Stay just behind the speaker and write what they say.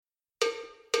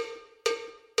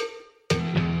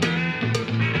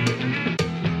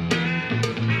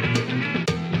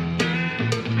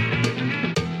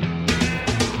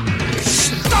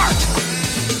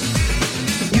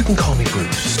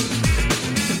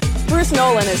Bruce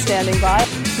Nolan is standing by.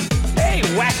 Hey,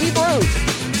 Wacky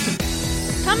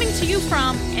Bruce! Coming to you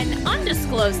from an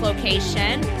undisclosed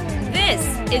location, this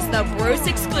is the Bruce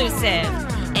Exclusive.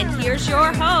 And here's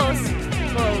your host,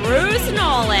 Bruce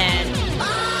Nolan.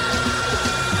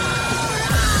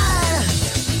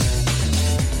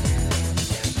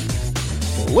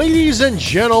 Ladies and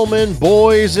gentlemen,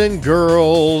 boys and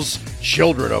girls,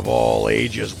 children of all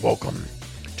ages, welcome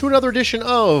to another edition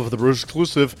of the Bruce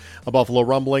Exclusive, a Buffalo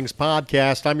Rumblings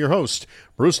podcast. I'm your host,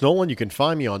 Bruce Nolan. You can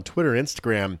find me on Twitter and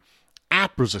Instagram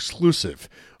at Bruce Exclusive.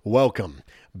 Welcome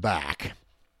back.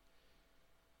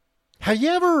 Have you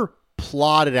ever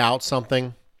plotted out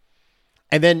something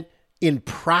and then in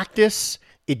practice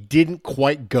it didn't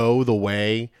quite go the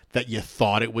way that you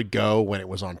thought it would go when it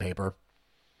was on paper?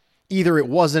 Either it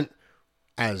wasn't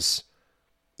as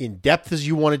in-depth as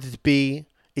you wanted it to be,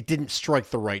 it didn't strike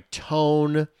the right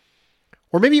tone,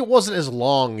 or maybe it wasn't as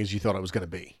long as you thought it was going to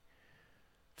be.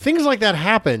 Things like that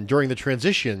happen during the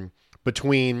transition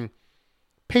between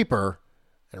paper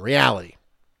and reality.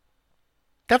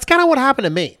 That's kind of what happened to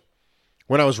me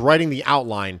when I was writing the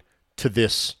outline to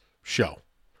this show.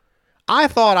 I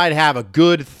thought I'd have a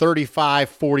good 35,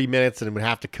 40 minutes and would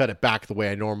have to cut it back the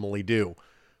way I normally do.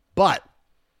 But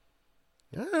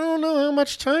I don't know how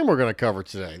much time we're going to cover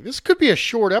today. This could be a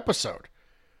short episode.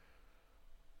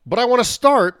 But I want to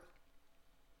start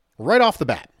right off the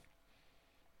bat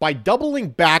by doubling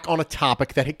back on a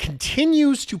topic that it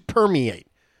continues to permeate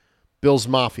Bills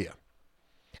Mafia.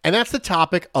 And that's the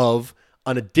topic of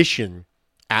an addition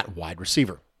at wide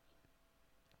receiver.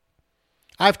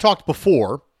 I've talked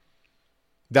before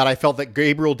that I felt that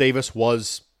Gabriel Davis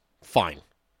was fine.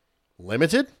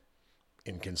 Limited,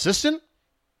 inconsistent,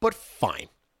 but fine.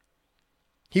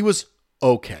 He was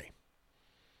okay.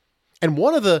 And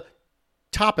one of the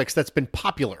topics that's been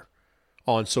popular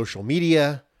on social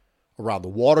media, around the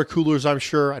water coolers, I'm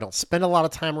sure. I don't spend a lot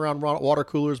of time around water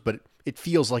coolers, but it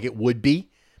feels like it would be,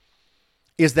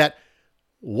 is that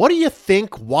what do you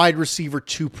think wide receiver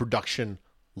 2 production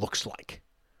looks like?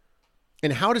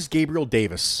 And how does Gabriel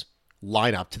Davis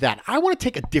line up to that? I want to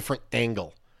take a different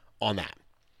angle on that.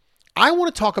 I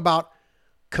want to talk about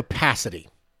capacity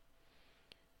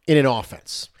in an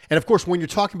offense. And of course, when you're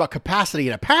talking about capacity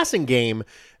in a passing game,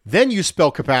 then you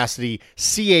spell capacity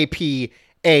C-A-P-A-S-S-I-T-Y.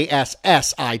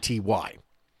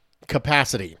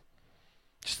 Capacity.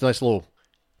 Just a nice little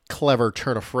clever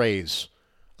turn of phrase.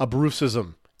 A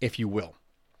Bruceism, if you will.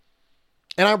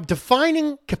 And I'm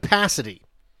defining capacity,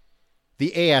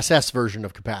 the ASS version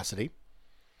of capacity,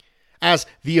 as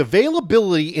the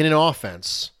availability in an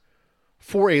offense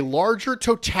for a larger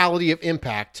totality of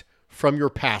impact from your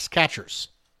pass catchers.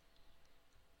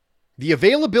 The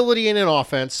availability in an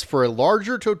offense for a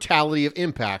larger totality of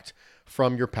impact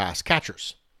from your pass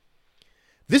catchers.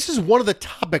 This is one of the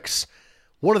topics,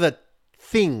 one of the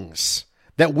things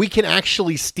that we can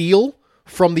actually steal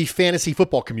from the fantasy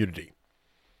football community.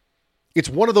 It's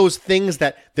one of those things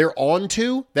that they're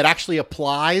onto that actually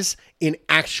applies in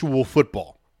actual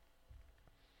football.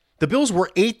 The Bills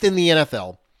were 8th in the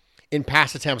NFL in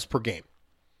pass attempts per game.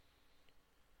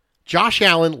 Josh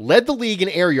Allen led the league in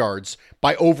air yards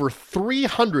by over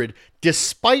 300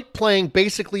 despite playing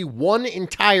basically one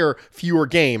entire fewer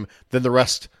game than the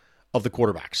rest of the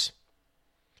quarterbacks.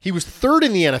 He was 3rd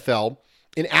in the NFL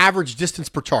in average distance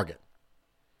per target.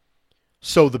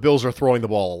 So the Bills are throwing the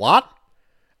ball a lot,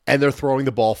 and they're throwing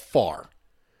the ball far.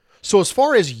 So as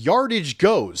far as yardage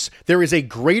goes, there is a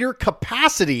greater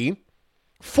capacity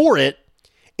for it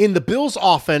in the Bills'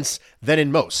 offense than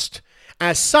in most.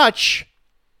 As such,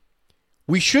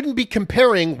 we shouldn't be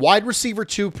comparing wide receiver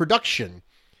 2 production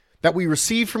that we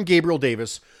received from Gabriel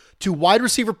Davis to wide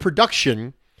receiver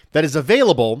production that is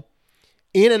available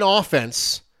in an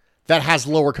offense that has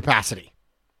lower capacity.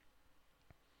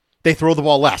 They throw the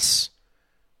ball less.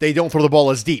 They don't throw the ball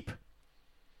as deep.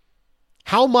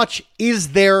 How much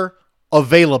is there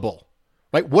available?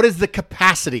 Right? What is the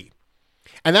capacity?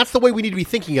 And that's the way we need to be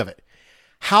thinking of it.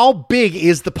 How big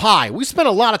is the pie? We spent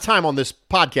a lot of time on this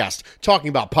podcast talking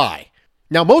about pie.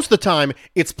 Now, most of the time,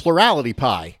 it's plurality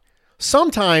pie.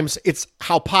 Sometimes it's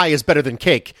how pie is better than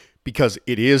cake, because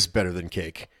it is better than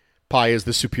cake. Pie is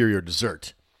the superior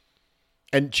dessert.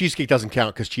 And cheesecake doesn't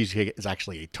count because cheesecake is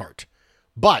actually a tart.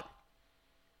 But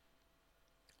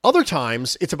other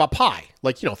times, it's about pie,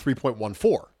 like,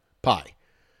 3.14 pie.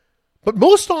 But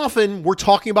most often, we're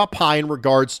talking about pie in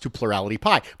regards to plurality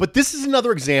pie. But this is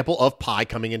another example of pie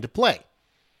coming into play.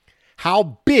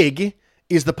 How big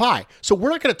is the pie? So we're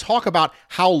not going to talk about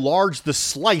how large the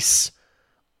slice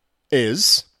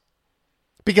is,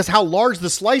 because how large the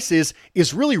slice is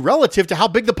really relative to how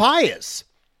big the pie is.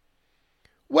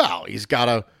 Well, he's got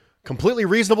a Completely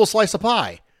reasonable slice of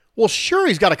pie. Well, sure,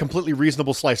 he's got a completely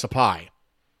reasonable slice of pie.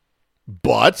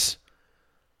 But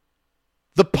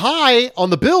the pie on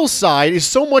the Bills side is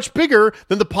so much bigger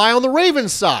than the pie on the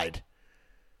Ravens side.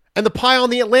 And the pie on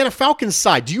the Atlanta Falcons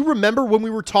side. Do you remember when we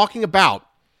were talking about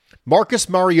Marcus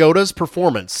Mariota's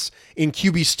performance in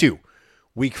QB Stew?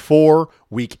 Week 4,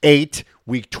 Week 8,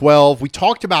 Week 12. We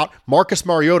talked about Marcus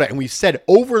Mariota, and we said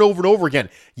over and over and over again,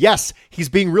 yes, he's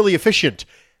being really efficient.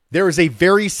 There is a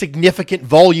very significant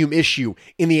volume issue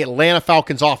in the Atlanta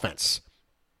Falcons offense.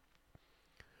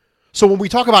 So when we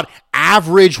talk about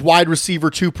average wide receiver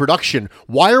 2 production,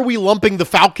 why are we lumping the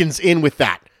Falcons in with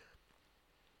that?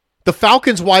 The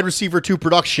Falcons wide receiver 2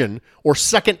 production, or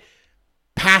second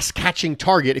pass catching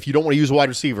target, if you don't want to use a wide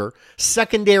receiver,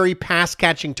 secondary pass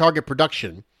catching target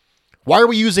production, why are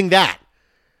we using that?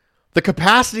 The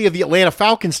capacity of the Atlanta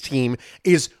Falcons team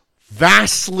is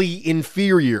vastly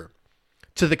inferior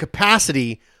to the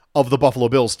capacity of the Buffalo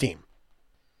Bills team.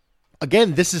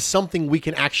 Again, this is something we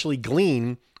can actually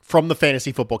glean from the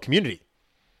fantasy football community.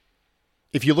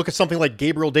 If you look at something like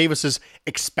Gabriel Davis's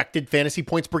expected fantasy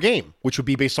points per game, which would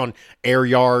be based on air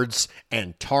yards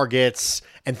and targets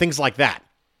and things like that,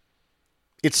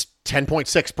 it's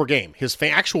 10.6 per game. His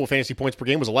actual fantasy points per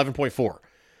game was 11.4. It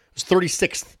was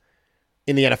 36th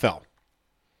in the NFL.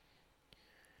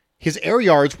 His air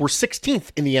yards were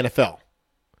 16th in the NFL.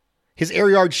 His air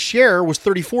yard share was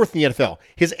 34th in the NFL.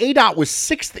 His ADOT was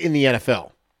 6th in the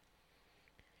NFL.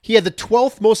 He had the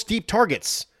 12th most deep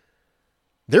targets.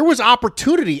 There was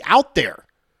opportunity out there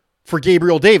for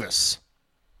Gabriel Davis.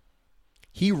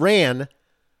 He ran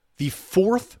the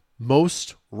 4th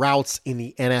most routes in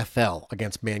the NFL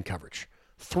against man coverage,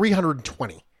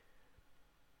 320.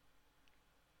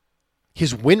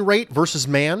 His win rate versus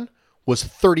man was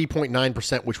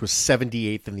 30.9%, which was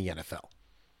 78th in the NFL.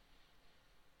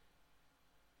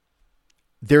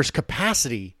 There's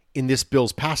capacity in this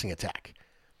Bills passing attack.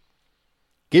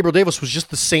 Gabriel Davis was just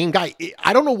the same guy.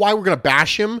 I don't know why we're going to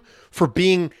bash him for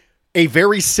being a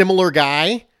very similar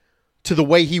guy to the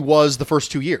way he was the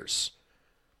first 2 years.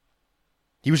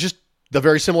 He was just the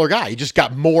very similar guy. He just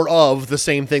got more of the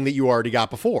same thing that you already got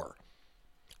before.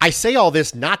 I say all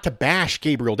this not to bash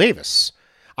Gabriel Davis.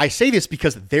 I say this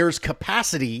because there's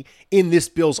capacity in this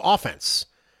Bills offense.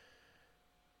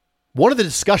 One of the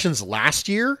discussions last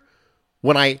year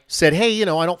when I said, hey, I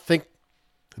don't think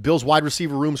the Bills wide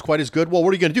receiver room is quite as good. Well,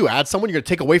 what are you going to do? Add someone? You're going to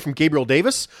take away from Gabriel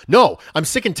Davis? No, I'm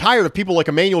sick and tired of people like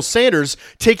Emmanuel Sanders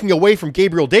taking away from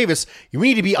Gabriel Davis. You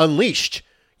need to be unleashed.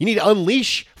 You need to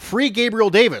unleash free Gabriel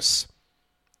Davis.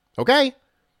 Okay?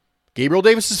 Gabriel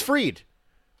Davis is freed.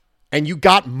 And you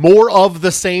got more of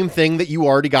the same thing that you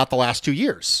already got the last 2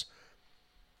 years.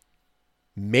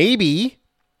 Maybe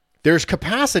there's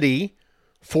capacity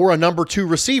for a number 2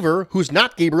 receiver who's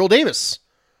not Gabriel Davis.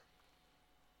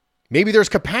 Maybe there's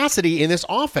capacity in this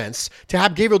offense to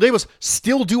have Gabriel Davis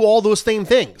still do all those same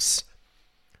things,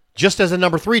 just as a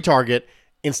number 3 target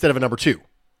instead of a number 2.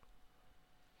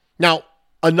 Now,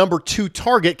 a number 2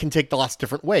 target can take the lots of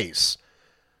different ways.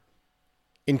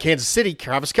 In Kansas City,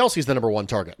 Travis Kelce is the number 1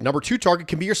 target. Number 2 target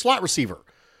can be your slot receiver.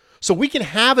 So we can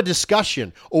have a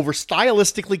discussion over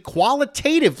stylistically,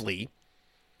 qualitatively,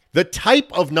 the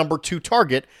type of number 2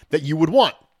 target that you would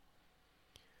want.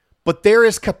 But there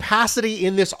is capacity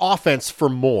in this offense for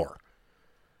more.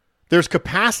 There's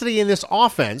capacity in this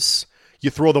offense. You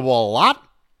throw the ball a lot,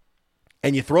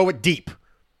 and you throw it deep.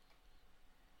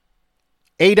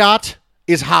 ADOT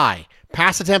is high.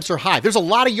 Pass attempts are high. There's a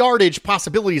lot of yardage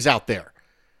possibilities out there.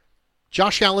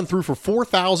 Josh Allen threw for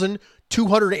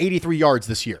 4,283 yards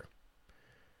this year.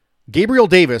 Gabriel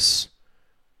Davis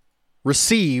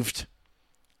received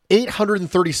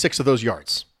 836 of those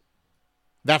yards.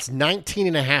 That's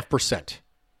 19.5%.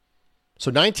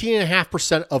 So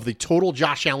 19.5% of the total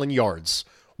Josh Allen yards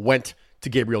went to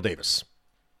Gabriel Davis.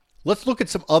 Let's look at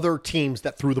some other teams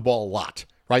that threw the ball a lot,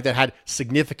 right? That had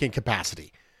significant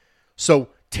capacity. So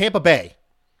Tampa Bay,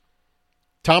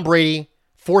 Tom Brady,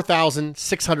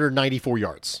 4,694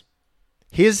 yards.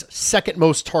 His second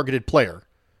most targeted player,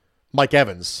 Mike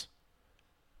Evans,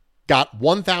 got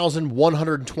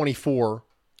 1,124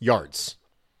 yards.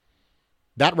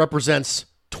 That represents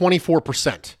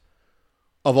 24%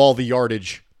 of all the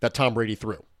yardage that Tom Brady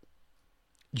threw.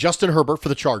 Justin Herbert for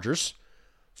the Chargers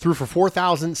threw for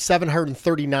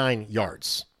 4,739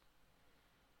 yards.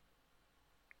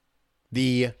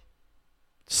 The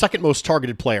second most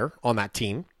targeted player on that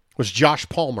team was Josh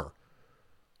Palmer,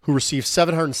 who received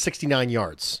 769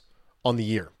 yards on the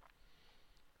year.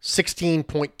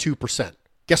 16.2%.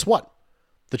 Guess what?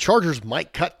 The Chargers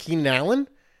might cut Keenan Allen,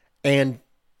 and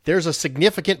there's a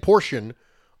significant portion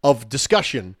of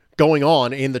discussion going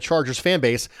on in the Chargers fan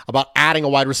base about adding a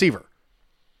wide receiver.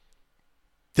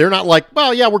 They're not like,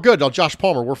 well, yeah, we're good. Josh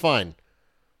Palmer, we're fine.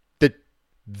 That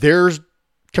there's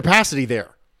capacity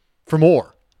there for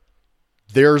more.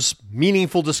 There's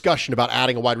meaningful discussion about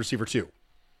adding a wide receiver too.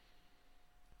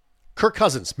 Kirk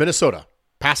Cousins, Minnesota,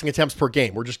 passing attempts per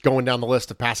game. We're just going down the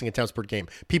list of passing attempts per game.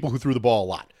 People who threw the ball a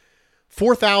lot.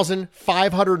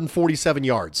 4,547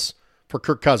 yards for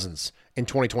Kirk Cousins in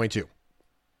 2022.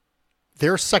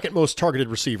 Their second most targeted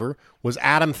receiver was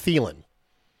Adam Thielen,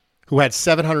 who had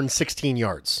 716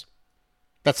 yards.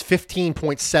 That's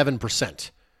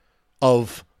 15.7%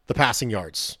 of the passing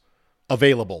yards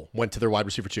available went to their wide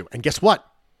receiver 2. And guess what?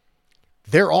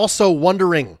 They're also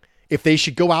wondering if they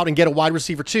should go out and get a wide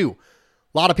receiver 2.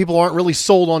 A lot of people aren't really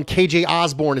sold on KJ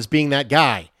Osborne as being that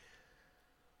guy.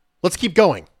 Let's keep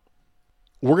going.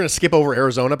 We're going to skip over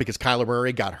Arizona because Kyler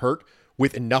Murray got hurt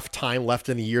with enough time left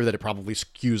in the year that it probably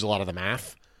skews a lot of the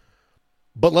math.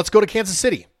 But let's go to Kansas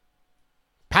City.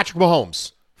 Patrick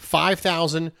Mahomes,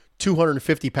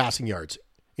 5,250 passing yards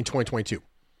in 2022.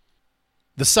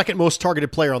 The second most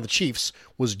targeted player on the Chiefs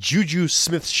was Juju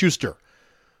Smith-Schuster,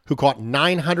 who caught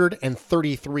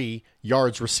 933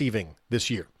 yards receiving this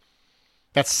year.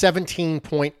 That's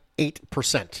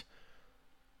 17.8%.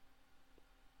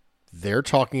 They're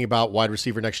talking about wide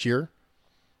receiver next year.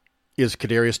 Is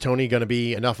Kadarius Toney going to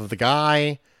be enough of the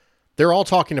guy? They're all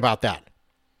talking about that.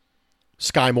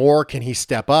 Sky Moore, can he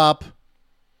step up?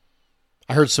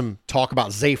 I heard some talk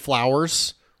about Zay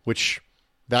Flowers, which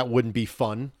that wouldn't be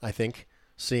fun, I think,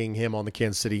 seeing him on the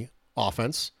Kansas City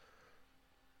offense.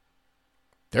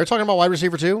 They're talking about wide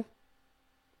receiver too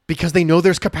because they know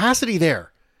there's capacity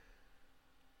there.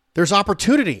 There's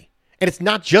opportunity. And it's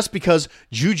not just because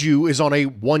Juju is on a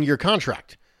one-year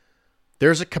contract.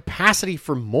 There's a capacity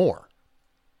for more.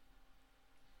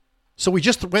 So we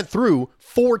just went through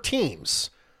 4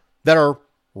 teams that are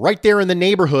right there in the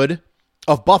neighborhood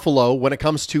of Buffalo when it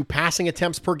comes to passing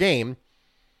attempts per game,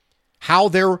 how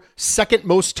their second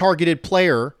most targeted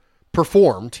player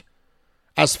performed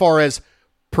as far as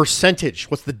percentage.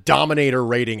 What's the dominator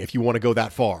rating if you want to go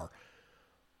that far?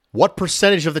 What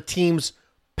percentage of the team's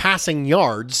passing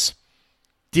yards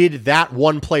did that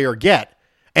one player get?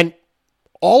 And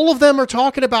all of them are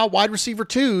talking about wide receiver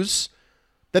 2s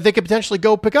that they could potentially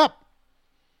go pick up.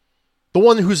 The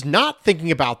one who's not thinking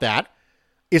about that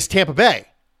is Tampa Bay.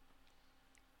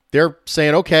 They're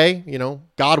saying, okay,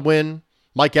 Godwin,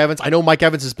 Mike Evans. I know Mike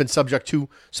Evans has been subject to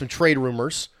some trade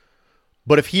rumors,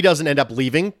 but if he doesn't end up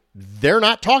leaving, they're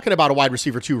not talking about a wide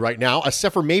receiver 2 right now,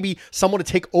 except for maybe someone to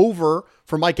take over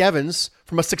for Mike Evans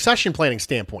from a succession planning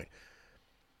standpoint.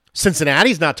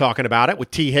 Cincinnati's not talking about it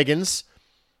with T. Higgins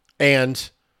and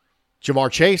Jamar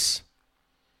Chase.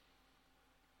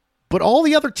 But all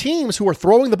the other teams who are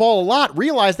throwing the ball a lot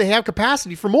realize they have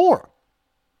capacity for more.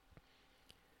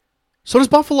 So does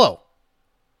Buffalo.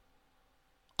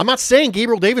 I'm not saying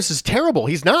Gabriel Davis is terrible.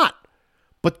 He's not.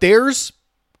 But there's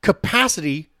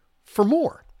capacity for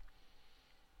more.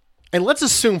 And let's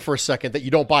assume for a second that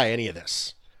you don't buy any of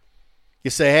this. You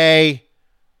say, hey,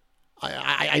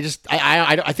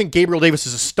 I think Gabriel Davis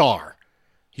is a star.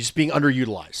 He's just being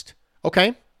underutilized.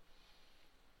 Okay.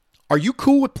 Are you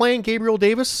cool with playing Gabriel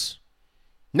Davis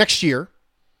next year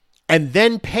and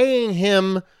then paying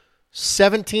him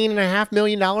 $17.5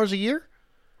 million a year?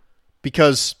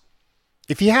 Because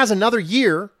if he has another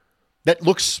year that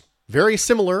looks very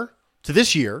similar to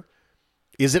this year,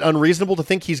 is it unreasonable to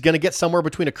think he's going to get somewhere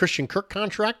between a Christian Kirk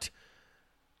contract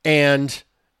and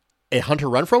a Hunter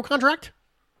Renfrow contract?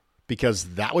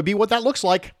 Because that would be what that looks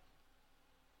like.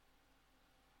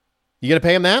 You going to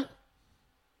pay him that?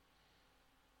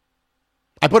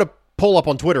 I put a poll up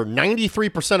on Twitter.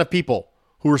 93% of people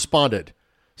who responded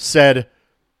said,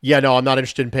 yeah, no, I'm not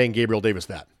interested in paying Gabriel Davis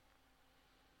that.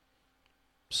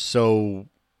 So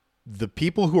the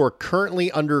people who are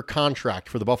currently under contract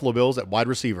for the Buffalo Bills at wide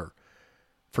receiver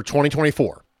for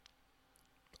 2024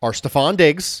 are Stephon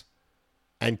Diggs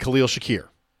and Khalil Shakir.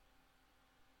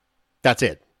 That's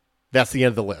it. That's the end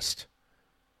of the list.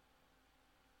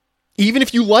 Even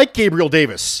if you like Gabriel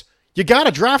Davis, you got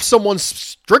to draft someone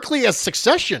strictly as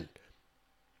succession.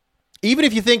 Even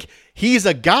if you think he's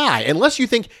a guy, unless you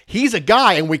think he's a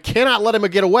guy and we cannot let him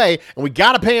get away and we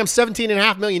got to pay him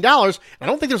 $17.5 million, and I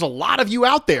don't think there's a lot of you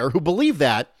out there who believe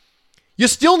that, you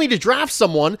still need to draft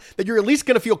someone that you're at least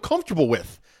going to feel comfortable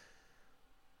with.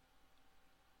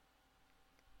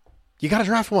 You got to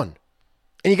draft one.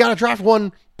 And you got to draft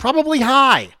one probably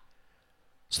high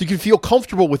so you can feel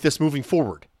comfortable with this moving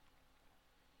forward.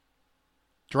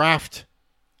 Draft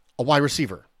a wide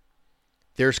receiver.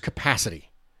 There's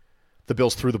capacity. The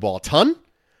Bills threw the ball a ton.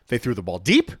 They threw the ball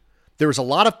deep. There's a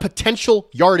lot of potential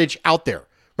yardage out there.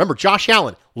 Remember, Josh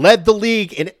Allen led the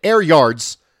league in air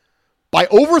yards by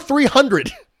over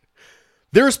 300.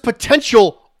 There's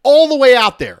potential all the way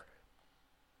out there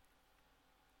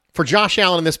for Josh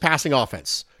Allen in this passing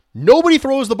offense. Nobody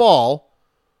throws the ball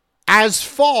as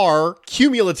far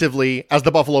cumulatively as the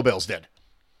Buffalo Bills did.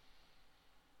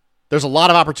 There's a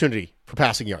lot of opportunity for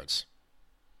passing yards.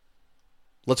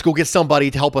 Let's go get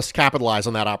somebody to help us capitalize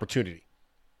on that opportunity.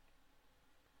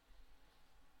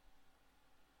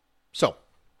 So,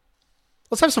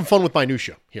 let's have some fun with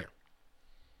minutia here.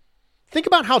 Think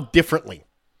about how differently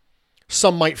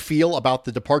some might feel about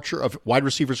the departure of wide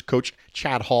receivers coach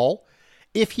Chad Hall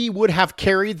if he would have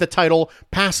carried the title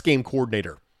pass game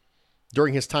coordinator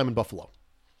during his time in Buffalo.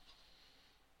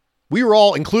 We were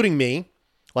all, including me,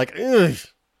 like, ugh,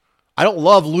 I don't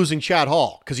love losing Chad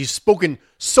Hall because he's spoken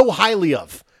so highly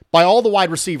of by all the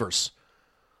wide receivers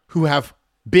who have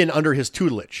been under his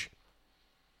tutelage.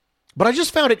 But I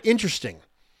just found it interesting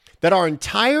that our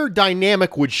entire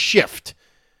dynamic would shift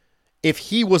if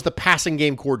he was the passing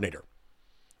game coordinator.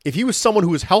 If he was someone who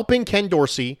was helping Ken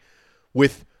Dorsey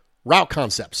with route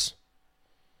concepts,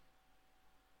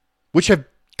 which have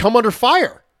come under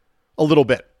fire a little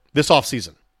bit this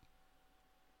offseason.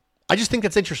 I just think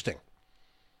that's interesting.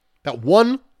 That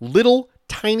one little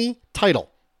tiny title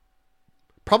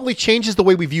probably changes the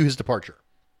way we view his departure.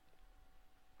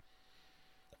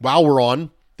 While we're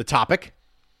on the topic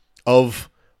of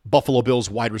Buffalo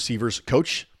Bills wide receivers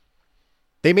coach,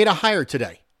 they made a hire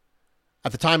today.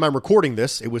 At the time I'm recording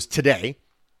this, it was today,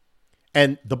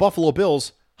 and the Buffalo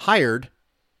Bills hired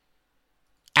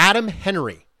Adam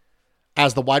Henry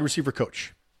as the wide receiver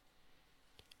coach.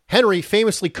 Henry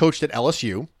famously coached at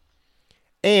LSU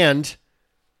and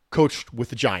coached with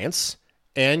the Giants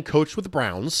and coached with the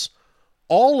Browns,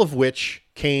 all of which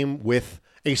came with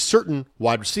a certain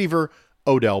wide receiver,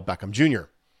 Odell Beckham Jr.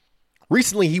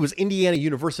 Recently, he was Indiana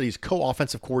University's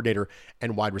co-offensive coordinator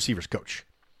and wide receivers coach.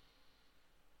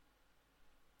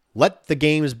 Let the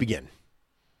games begin.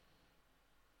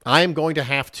 I am going to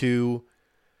have the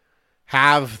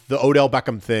Odell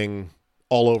Beckham thing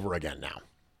all over again now.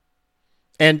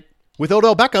 And with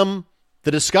Odell Beckham,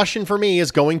 the discussion for me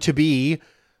is going to be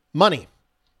money.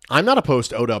 I'm not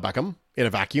opposed to Odell Beckham in a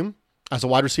vacuum as a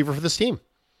wide receiver for this team.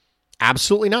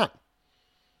 Absolutely not.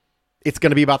 It's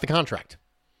going to be about the contract.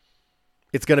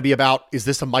 It's going to be about, is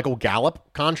this a Michael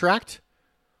Gallup contract?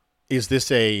 Is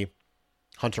this a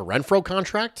Hunter Renfrow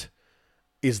contract?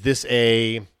 Is this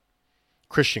a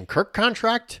Christian Kirk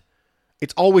contract?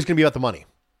 It's always going to be about the money.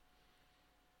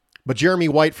 But Jeremy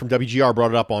White from WGR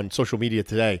brought it up on social media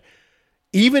today.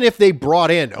 Even if they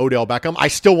brought in Odell Beckham, I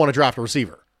still want to draft a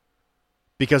receiver.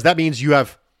 Because that means you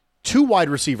have two wide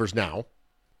receivers now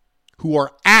who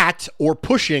are at or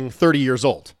pushing 30 years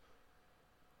old.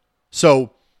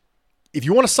 So if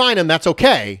you want to sign him, that's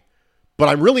okay. But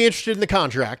I'm really interested in the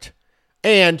contract.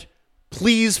 And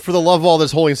please, for the love of all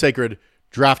that's holy and sacred,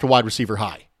 draft a wide receiver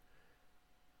high.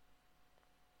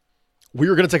 We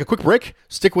are going to take a quick break.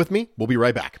 Stick with me. We'll be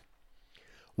right back.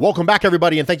 Welcome back,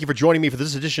 everybody, and thank you for joining me for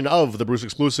this edition of the Bruce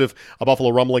Exclusive, a Buffalo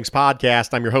Rumblings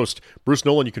podcast. I'm your host, Bruce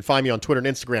Nolan. You can find me on Twitter and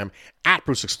Instagram at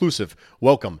Bruce Exclusive.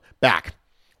 Welcome back.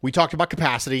 We talked about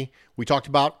capacity. We talked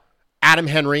about Adam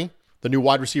Henry, the new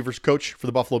wide receivers coach for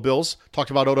the Buffalo Bills.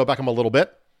 Talked about Odell Beckham a little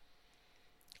bit.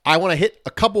 I want to hit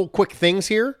a couple quick things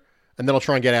here, and then I'll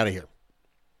try and get out of here.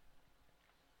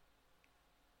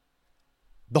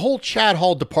 The whole Chad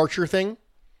Hall departure thing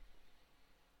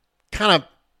kind of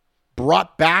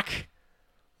brought back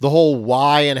the whole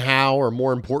why and how are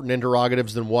more important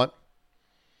interrogatives than what.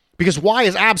 Because why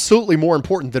is absolutely more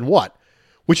important than what,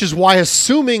 which is why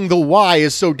assuming the why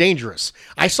is so dangerous.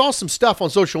 I saw some stuff on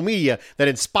social media that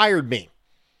inspired me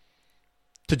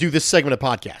to do this segment of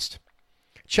podcast.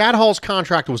 Chad Hall's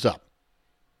contract was up.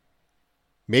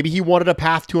 Maybe he wanted a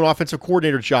path to an offensive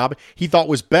coordinator job he thought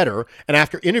was better, and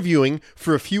after interviewing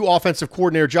for a few offensive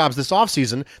coordinator jobs this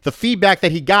offseason, the feedback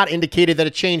that he got indicated that a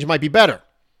change might be better.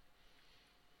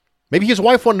 Maybe his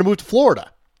wife wanted to move to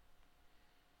Florida.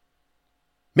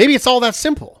 Maybe it's all that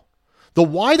simple. The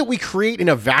why that we create in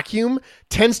a vacuum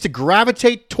tends to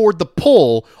gravitate toward the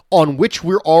pull on which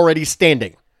we're already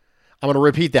standing. I'm going to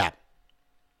repeat that.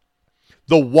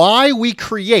 The why we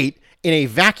create in a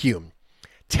vacuum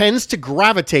tends to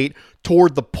gravitate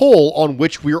toward the pull on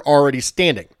which we're already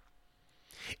standing.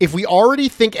 If we already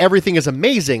think everything is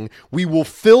amazing, we will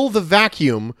fill the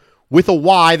vacuum with a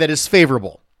why that is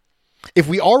favorable. If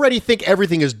we already think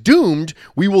everything is doomed,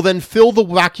 we will then fill the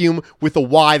vacuum with a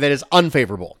why that is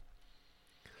unfavorable.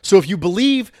 So if you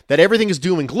believe that everything is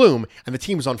doom and gloom and the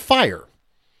team is on fire,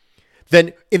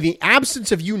 then in the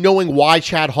absence of you knowing why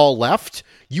Chad Hall left,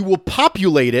 you will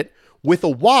populate it with a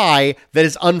why that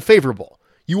is unfavorable.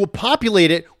 You will populate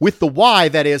it with the why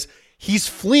that is, he's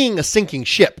fleeing a sinking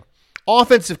ship.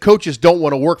 Offensive coaches don't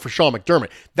want to work for Sean McDermott.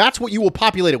 That's what you will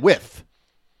populate it with.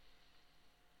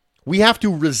 We have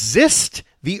to resist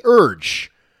the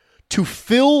urge to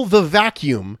fill the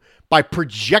vacuum by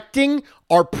projecting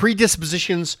our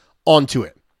predispositions onto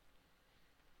it.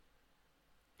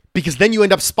 Because then you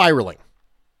end up spiraling.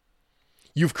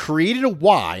 You've created a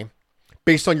why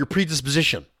based on your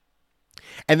predisposition.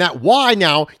 And that why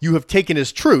now you have taken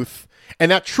as truth,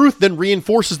 and that truth then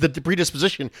reinforces the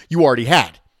predisposition you already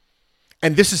had.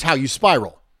 And this is how you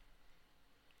spiral.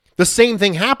 The same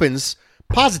thing happens,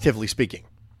 positively speaking.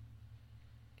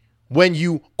 When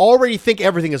you already think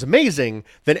everything is amazing,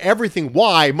 then everything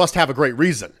why must have a great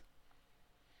reason.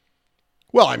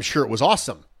 Well, I'm sure it was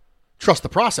awesome. Trust the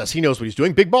process. He knows what he's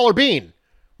doing. Big baller bean,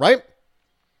 right?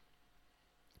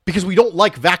 Because we don't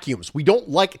like vacuums. We don't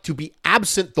like to be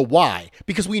absent the why,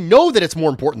 because we know that it's more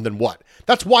important than what.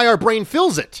 That's why our brain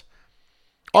fills it.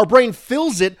 Our brain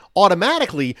fills it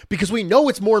automatically because we know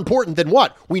it's more important than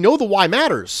what. We know the why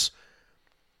matters.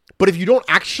 But if you don't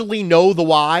actually know the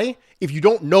why, if you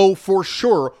don't know for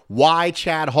sure why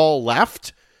Chad Hall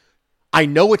left, I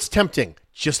know it's tempting.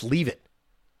 Just leave it.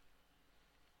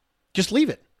 Just leave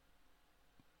it.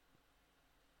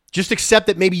 Just accept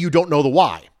that maybe you don't know the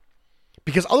why.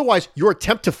 Because otherwise, your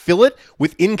attempt to fill it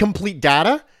with incomplete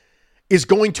data is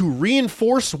going to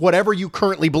reinforce whatever you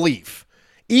currently believe,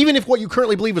 even if what you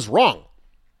currently believe is wrong.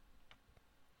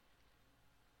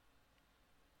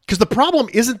 Because the problem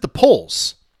isn't the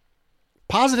polls.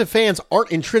 Positive fans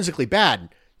aren't intrinsically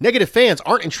bad. Negative fans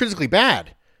aren't intrinsically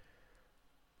bad.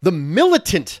 The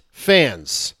militant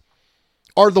fans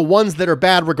are the ones that are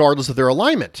bad regardless of their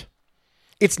alignment.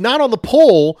 It's not on the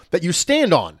poll that you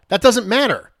stand on. That doesn't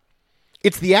matter.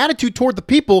 It's the attitude toward the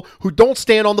people who don't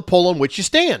stand on the poll on which you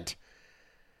stand.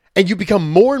 And you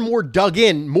become more and more dug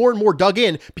in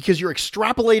because you're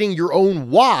extrapolating your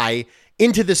own why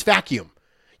into this vacuum.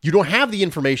 You don't have the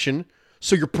information,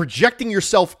 so you're projecting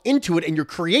yourself into it and you're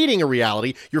creating a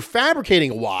reality. You're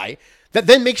fabricating a why that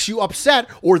then makes you upset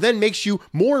or then makes you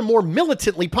more and more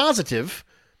militantly positive,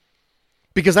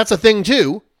 because that's a thing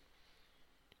too.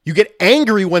 You get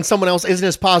angry when someone else isn't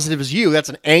as positive as you. That's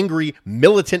an angry,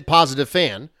 militant, positive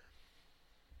fan.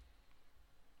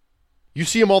 You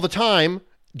see them all the time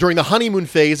during the honeymoon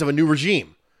phase of a new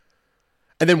regime.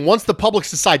 And then once the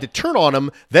publics decide to turn on them,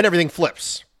 then everything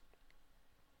flips.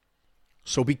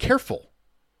 So be careful.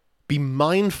 Be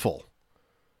mindful.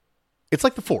 It's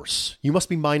like the Force. You must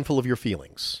be mindful of your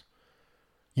feelings.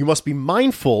 You must be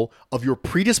mindful of your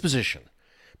predisposition,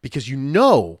 because you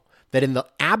know that in the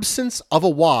absence of a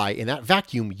why, in that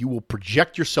vacuum, you will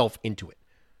project yourself into it.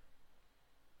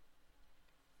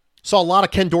 Saw a lot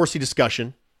of Ken Dorsey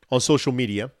discussion on social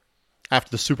media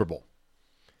after the Super Bowl.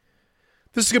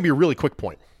 This is going to be a really quick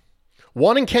point.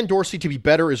 Wanting Ken Dorsey to be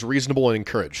better is reasonable and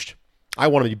encouraged. I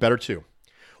want him to be better too.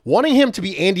 Wanting him to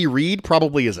be Andy Reid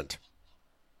probably isn't.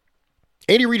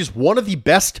 Andy Reid is one of the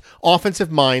best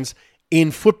offensive minds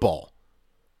in football.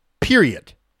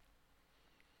 Period.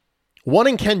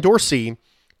 Wanting Ken Dorsey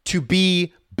to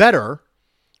be better,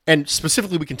 and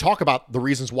specifically we can talk about the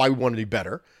reasons why we want him to be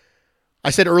better. I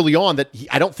said early on that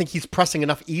I don't think he's pressing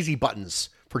enough easy buttons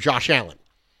for Josh Allen.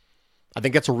 I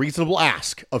think that's a reasonable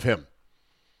ask of him.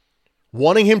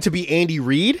 Wanting him to be Andy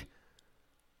Reid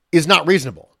is not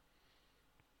reasonable.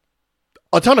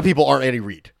 A ton of people aren't Andy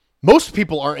Reid. Most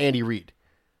people aren't Andy Reid.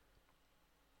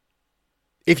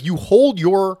 If you hold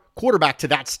your quarterback to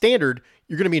that standard,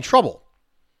 you're going to be in trouble.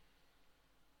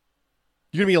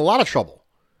 You're going to be in a lot of trouble.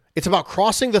 It's about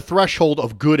crossing the threshold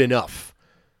of good enough.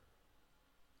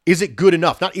 Is it good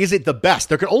enough? Not is it the best.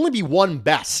 There can only be one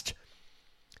best.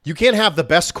 You can't have the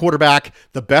best quarterback,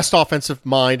 the best offensive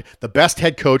mind, the best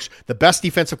head coach, the best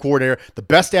defensive coordinator, the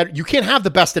best you can't have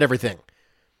the best at everything.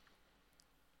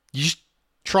 You just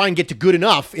try and get to good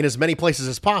enough in as many places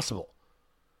as possible.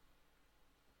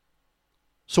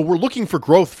 So we're looking for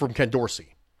growth from Ken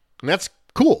Dorsey. And that's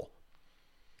cool.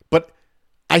 But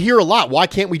I hear a lot, why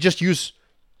can't we just use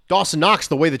Dawson Knox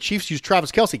the way the Chiefs use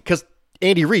Travis Kelce? Because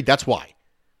Andy Reid, that's why.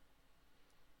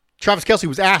 Travis Kelce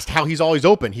was asked how he's always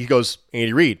open. He goes,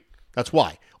 Andy Reid. That's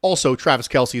why. Also, Travis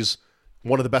Kelce's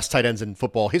one of the best tight ends in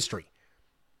football history.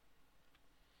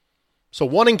 So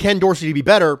wanting Ken Dorsey to be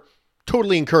better,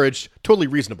 totally encouraged, totally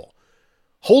reasonable.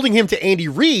 Holding him to Andy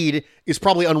Reid is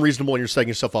probably unreasonable, and you're setting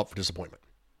yourself up for disappointment.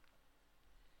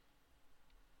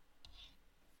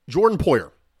 Jordan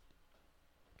Poyer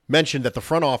mentioned that the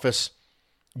front office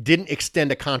didn't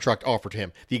extend a contract offer to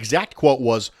him. The exact quote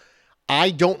was, I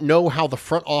don't know how the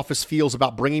front office feels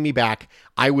about bringing me back.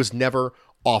 I was never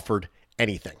offered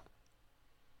anything.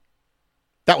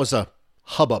 That was a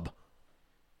hubbub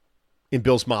in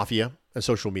Bills Mafia and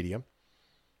social media.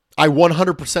 I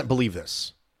 100% believe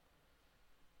this.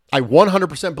 I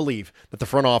 100% believe that the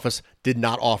front office did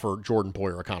not offer Jordan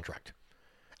Poyer a contract.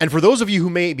 And for those of you who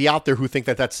may be out there who think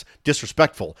that that's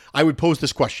disrespectful, I would pose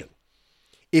this question.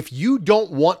 If you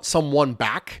don't want someone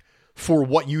back for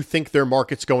what you think their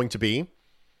market's going to be,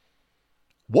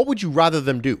 what would you rather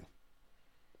them do?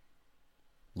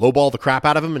 Lowball the crap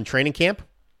out of him in training camp?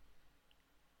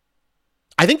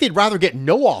 I think they'd rather get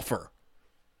no offer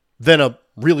than a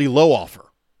really low offer.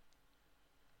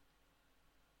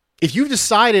 If you've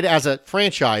decided as a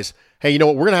franchise, hey, you know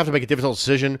what, we're going to have to make a difficult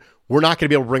decision. We're not going to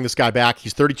be able to bring this guy back.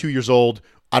 He's 32 years old.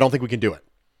 I don't think we can do it.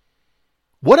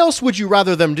 What else would you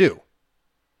rather them do?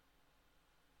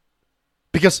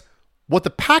 Because what the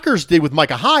Packers did with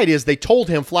Micah Hyde is they told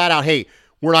him flat out, hey,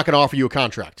 we're not going to offer you a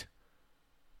contract.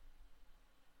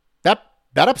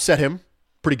 That upset him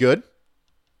pretty good.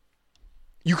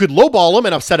 You could lowball him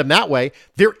and upset him that way.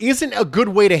 There isn't a good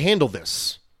way to handle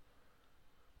this.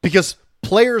 Because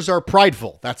players are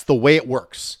prideful. That's the way it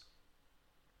works.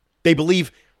 They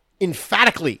believe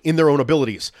emphatically in their own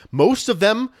abilities. Most of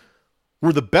them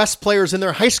were the best players in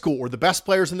their high school or the best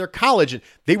players in their college. And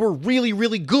they were really,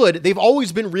 really good. They've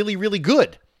always been really, really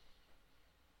good.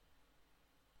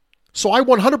 So I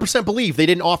 100% believe they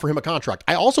didn't offer him a contract.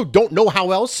 I also don't know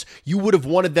how else you would have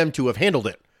wanted them to have handled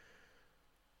it.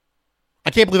 I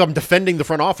can't believe I'm defending the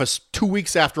front office 2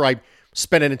 weeks after I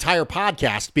spent an entire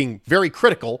podcast being very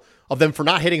critical of them for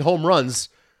not hitting home runs,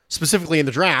 specifically in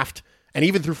the draft and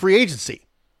even through free agency.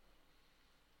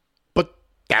 But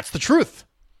that's the truth.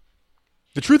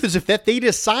 The truth is if that they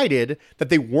decided that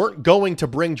they weren't going to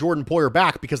bring Jordan Poyer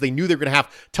back because they knew they were going to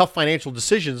have tough financial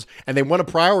decisions and they want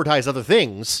to prioritize other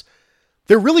things,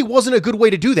 there really wasn't a good way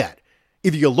to do that.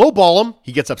 Either you lowball him,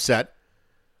 he gets upset.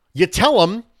 You tell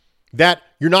him that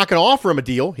you're not going to offer him a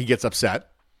deal, he gets upset.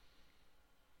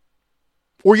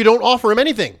 Or you don't offer him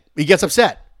anything, he gets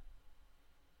upset.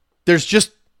 There's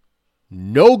just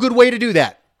no good way to do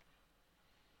that.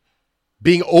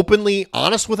 Being openly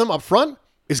honest with him up front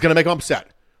is going to make him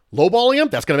upset. Lowballing him,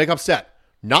 that's going to make him upset.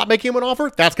 Not making him an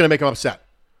offer, that's going to make him upset.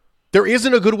 There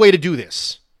isn't a good way to do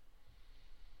this.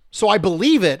 So I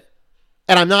believe it,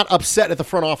 and I'm not upset at the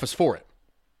front office for it.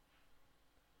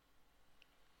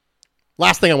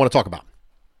 Last thing I want to talk about.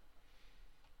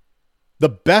 The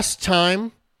best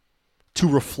time to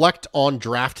reflect on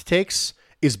draft takes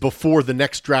is before the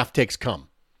next draft takes come.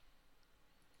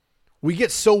 We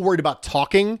get so worried about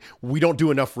talking, we don't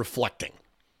do enough reflecting.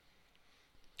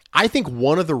 I think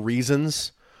one of the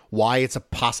reasons why it's a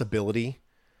possibility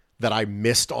that I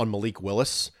missed on Malik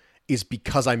Willis is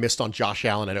because I missed on Josh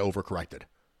Allen and overcorrected.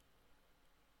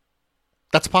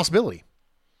 That's a possibility.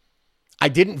 I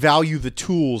didn't value the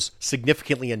tools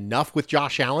significantly enough with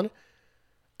Josh Allen,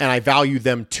 and I valued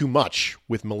them too much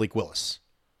with Malik Willis.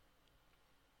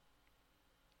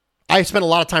 I spent a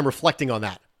lot of time reflecting on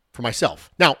that for myself.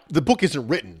 Now, the book isn't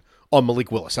written on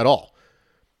Malik Willis at all,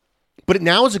 but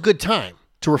now is a good time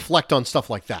to reflect on stuff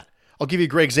like that. I'll give you a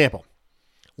great example.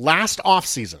 Last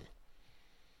offseason,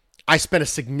 I spent a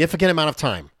significant amount of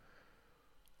time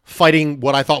fighting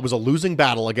what I thought was a losing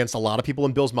battle against a lot of people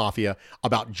in Bills Mafia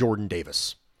about Jordan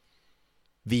Davis,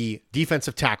 the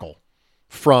defensive tackle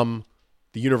from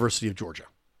the University of Georgia.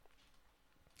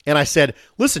 And I said,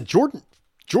 listen,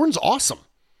 Jordan's awesome.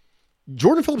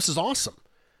 Jordan Phillips is awesome.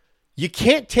 You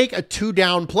can't take a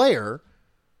 2-down player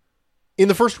in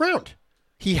the first round.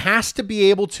 He has to be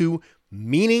able to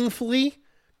meaningfully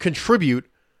contribute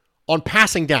on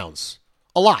passing downs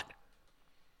a lot.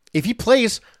 If he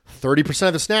plays 30%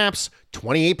 of the snaps,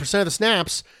 28% of the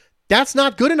snaps, that's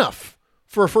not good enough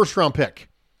for a first-round pick.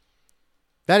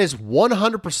 That is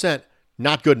 100%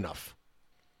 not good enough.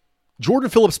 Jordan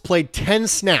Phillips played 10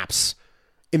 snaps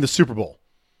in the Super Bowl.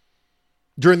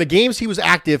 During the games he was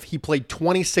active, he played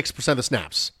 26% of the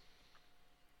snaps.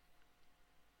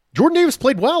 Jordan Davis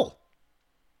played well.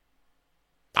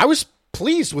 I was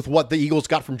pleased with what the Eagles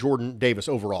got from Jordan Davis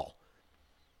overall.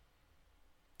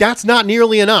 That's not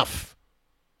nearly enough.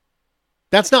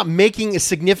 That's not making a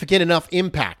significant enough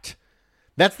impact.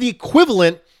 That's the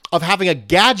equivalent of having a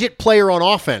gadget player on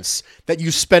offense that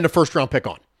you spend a first-round pick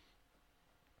on.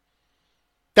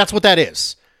 That's what that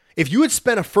is. If you had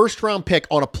spent a first-round pick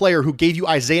on a player who gave you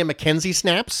Isaiah McKenzie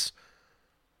snaps,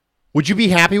 would you be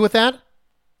happy with that?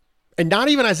 And not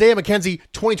even Isaiah McKenzie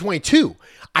 2022.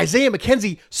 Isaiah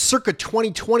McKenzie circa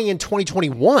 2020 and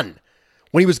 2021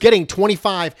 when he was getting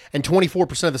 25 and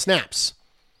 24% of the snaps.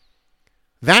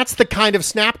 That's the kind of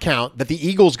snap count that the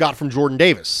Eagles got from Jordan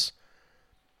Davis.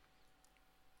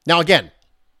 Now, again,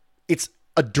 it's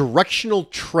a directional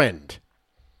trend.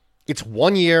 It's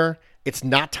 1 year. It's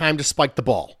not time to spike the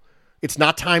ball. It's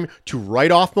not time to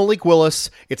write off Malik Willis.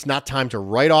 It's not time to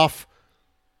write off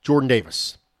Jordan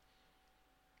Davis.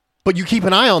 But you keep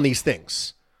an eye on these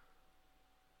things,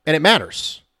 and it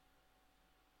matters.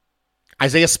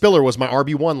 Isaiah Spiller was my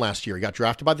RB1 last year. He got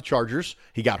drafted by the Chargers.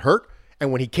 He got hurt,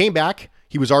 and when he came back,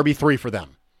 he was RB3 for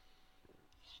them.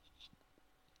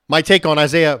 My take on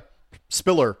Isaiah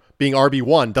Spiller being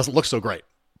RB1 doesn't look so great.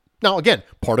 Now, again,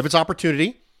 part of it's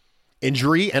opportunity,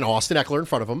 injury, and Austin Eckler in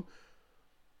front of him.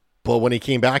 But when he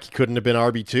came back, he couldn't have been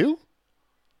RB2?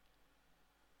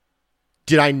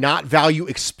 Did I not value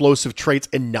explosive traits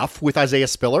enough with Isaiah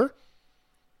Spiller?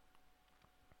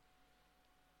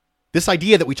 This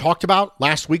idea that we talked about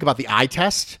last week about the eye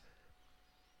test,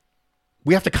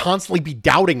 we have to constantly be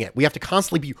doubting it. We have to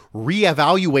constantly be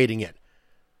reevaluating it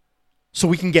so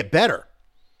we can get better.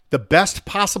 The best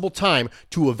possible time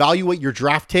to evaluate your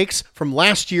draft takes from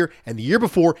last year and the year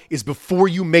before is before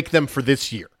you make them for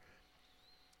this year.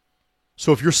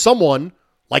 So if you're someone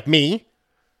like me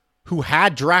who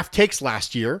had draft takes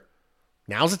last year,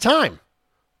 now's the time.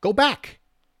 Go back.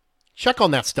 Check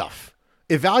on that stuff.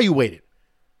 Evaluate it.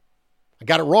 I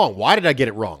got it wrong. Why did I get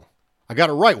it wrong? I got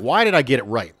it right. Why did I get it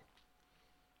right?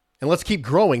 And let's keep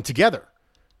growing together.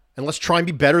 And let's try and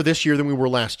be better this year than we were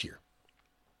last year.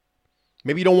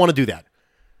 Maybe you don't want to do that.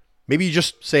 Maybe you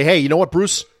just say, hey, you know what,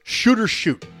 Bruce? Shoot or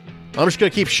shoot. I'm just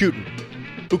going to keep shooting.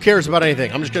 Who cares about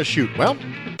anything? I'm just going to shoot. Well,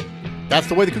 that's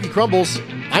the way the cookie crumbles.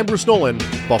 I'm Bruce Nolan,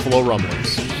 Buffalo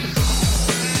Rumblings.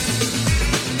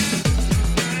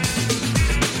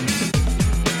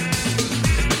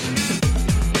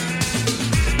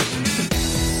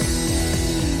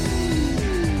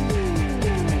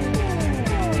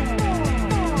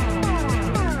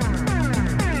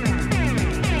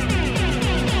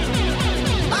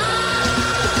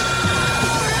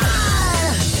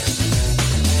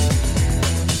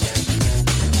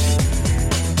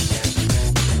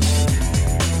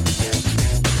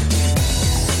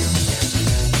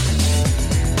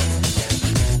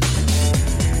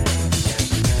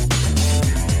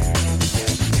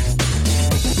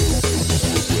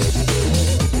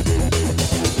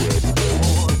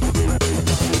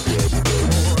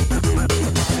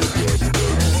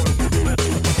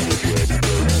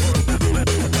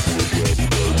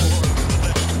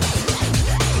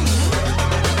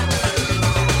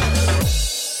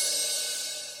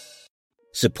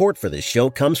 Support for this show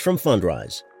comes from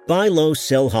Fundrise. Buy low,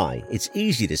 sell high. It's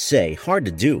easy to say, hard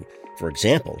to do. For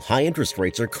example, high interest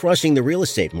rates are crushing the real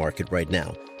estate market right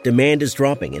now. Demand is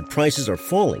dropping and prices are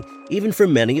falling, even for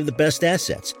many of the best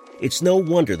assets. It's no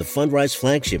wonder the Fundrise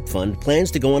Flagship Fund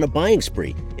plans to go on a buying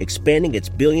spree, expanding its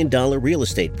billion-dollar real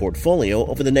estate portfolio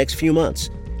over the next few months.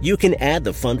 You can add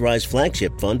the Fundrise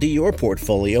Flagship Fund to your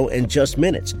portfolio in just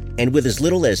minutes, and with as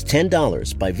little as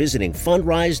 $10 by visiting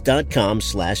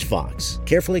fundrise.com/Fox.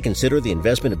 Carefully consider the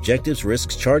investment objectives,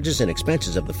 risks, charges, and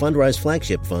expenses of the Fundrise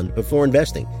Flagship Fund before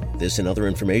investing. This and other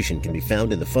information can be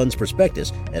found in the fund's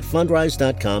prospectus at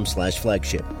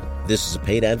fundrise.com/flagship. This is a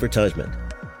paid advertisement.